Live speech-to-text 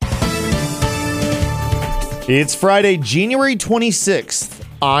It's Friday, January 26th.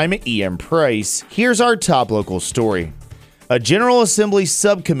 I'm Ian Price. Here's our top local story. A General Assembly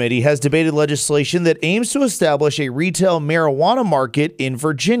subcommittee has debated legislation that aims to establish a retail marijuana market in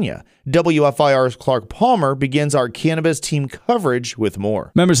Virginia. WFIR's Clark Palmer begins our Cannabis Team Coverage with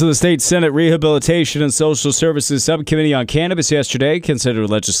more. Members of the State Senate Rehabilitation and Social Services Subcommittee on Cannabis yesterday considered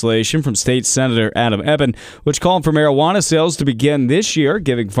legislation from State Senator Adam Ebbin, which called for marijuana sales to begin this year,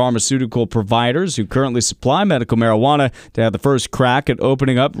 giving pharmaceutical providers who currently supply medical marijuana to have the first crack at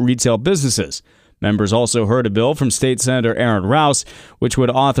opening up retail businesses. Members also heard a bill from State Senator Aaron Rouse, which would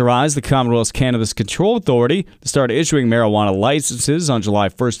authorize the Commonwealth's Cannabis Control Authority to start issuing marijuana licenses on July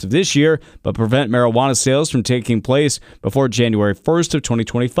 1st of this year, but prevent marijuana sales from taking place before January 1st of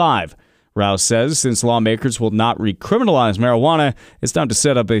 2025. Rouse says since lawmakers will not recriminalize marijuana, it's time to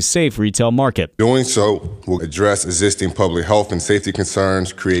set up a safe retail market. Doing so will address existing public health and safety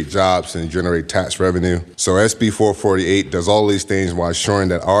concerns, create jobs, and generate tax revenue. So SB 448 does all these things while ensuring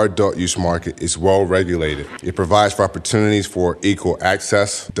that our adult use market is well regulated. It provides for opportunities for equal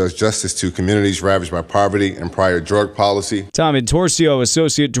access, does justice to communities ravaged by poverty and prior drug policy. Tom Intorcio,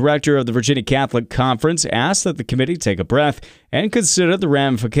 Associate Director of the Virginia Catholic Conference, asked that the committee take a breath and consider the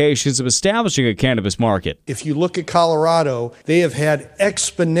ramifications of establishing a cannabis market. If you look at Colorado, they have had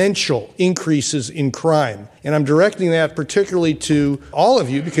exponential increases in crime. And I'm directing that particularly to all of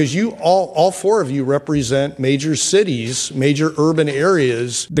you because you all four of you represent major cities, major urban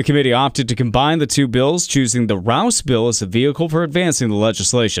areas. The committee opted to combine the two bills, choosing the Rouse bill as the vehicle for advancing the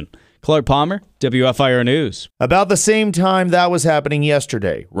legislation. Clark Palmer, WFIR News. About the same time that was happening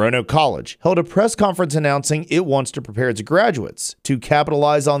yesterday, Roanoke College held a press conference announcing it wants to prepare its graduates to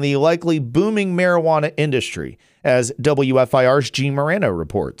capitalize on the likely booming marijuana industry, as WFIR's Gene Morano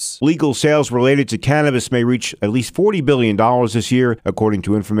reports. Legal sales related to cannabis may reach at least $40 billion this year, according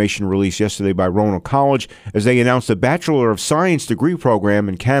to information released yesterday by Roanoke College, as they announced a Bachelor of Science degree program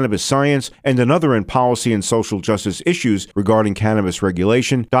in cannabis science and another in policy and social justice issues regarding cannabis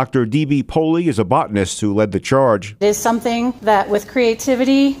regulation. Dr. D.B. Poley is a botanist who led the charge. It is something that with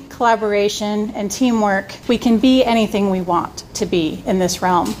creativity, collaboration, and teamwork, we can be anything we want to be in this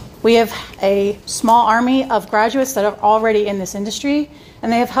realm. We have a small army of graduates that are already in this industry,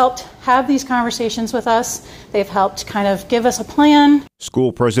 and they have helped have these conversations with us. They've helped kind of give us a plan.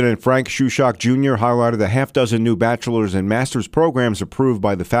 School President Frank Shushak Jr. highlighted a half dozen new bachelor's and master's programs approved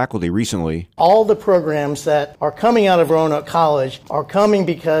by the faculty recently. All the programs that are coming out of Roanoke College are coming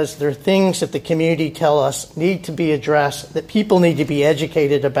because there are things that the community tell us need to be addressed, that people need to be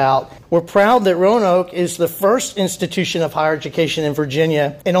educated about. We're proud that Roanoke is the first institution of higher education in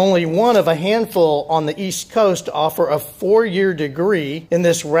Virginia and only one of a handful on the East Coast to offer a 4-year degree in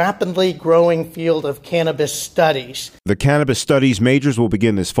this rapidly growing field of cannabis studies. The cannabis studies majors will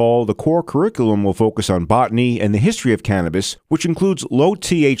begin this fall. The core curriculum will focus on botany and the history of cannabis, which includes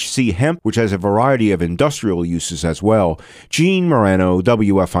low-THC hemp, which has a variety of industrial uses as well. Gene Morano,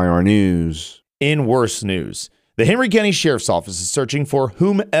 WFIR News. In worse news, the Henry County Sheriff's Office is searching for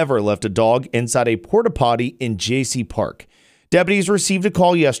whomever left a dog inside a porta potty in Jaycee Park. Deputies received a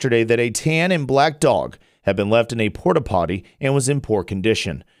call yesterday that a tan and black dog had been left in a porta potty and was in poor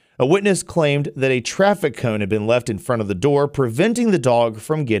condition. A witness claimed that a traffic cone had been left in front of the door, preventing the dog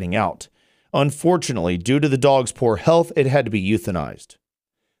from getting out. Unfortunately, due to the dog's poor health, it had to be euthanized.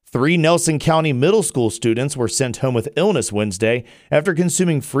 3 Nelson County middle school students were sent home with illness Wednesday after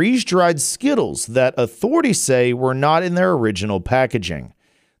consuming freeze-dried Skittles that authorities say were not in their original packaging.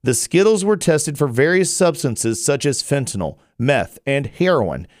 The Skittles were tested for various substances such as fentanyl, meth, and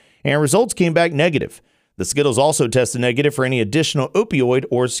heroin, and results came back negative. The Skittles also tested negative for any additional opioid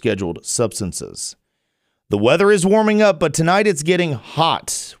or scheduled substances. The weather is warming up, but tonight it's getting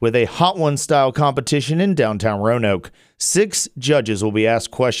hot with a Hot Ones style competition in downtown Roanoke. 6 judges will be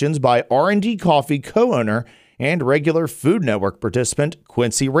asked questions by R&D Coffee co-owner and regular Food Network participant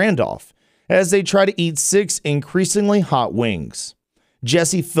Quincy Randolph as they try to eat 6 increasingly hot wings.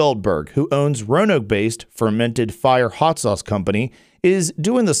 Jesse Feldberg, who owns Roanoke-based Fermented Fire Hot Sauce Company, is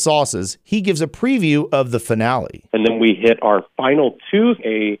doing the sauces. He gives a preview of the finale. And then we hit our final 2,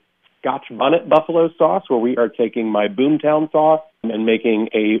 a Scotch bonnet buffalo sauce, where we are taking my Boomtown sauce and making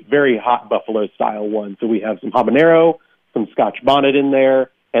a very hot buffalo style one. So we have some habanero, some Scotch bonnet in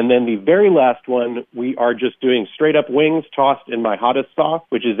there. And then the very last one, we are just doing straight up wings tossed in my hottest sauce,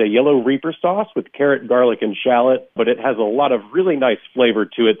 which is a yellow Reaper sauce with carrot, garlic, and shallot. But it has a lot of really nice flavor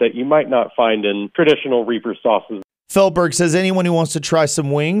to it that you might not find in traditional Reaper sauces. Feldberg says anyone who wants to try some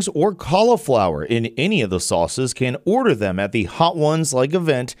wings or cauliflower in any of the sauces can order them at the Hot Ones Like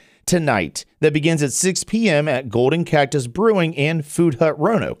event tonight that begins at 6 p.m. at Golden Cactus Brewing and Food Hut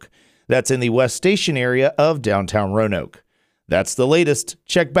Roanoke. That's in the West Station area of downtown Roanoke. That's the latest.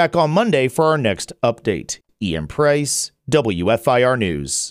 Check back on Monday for our next update. Ian Price, WFIR News.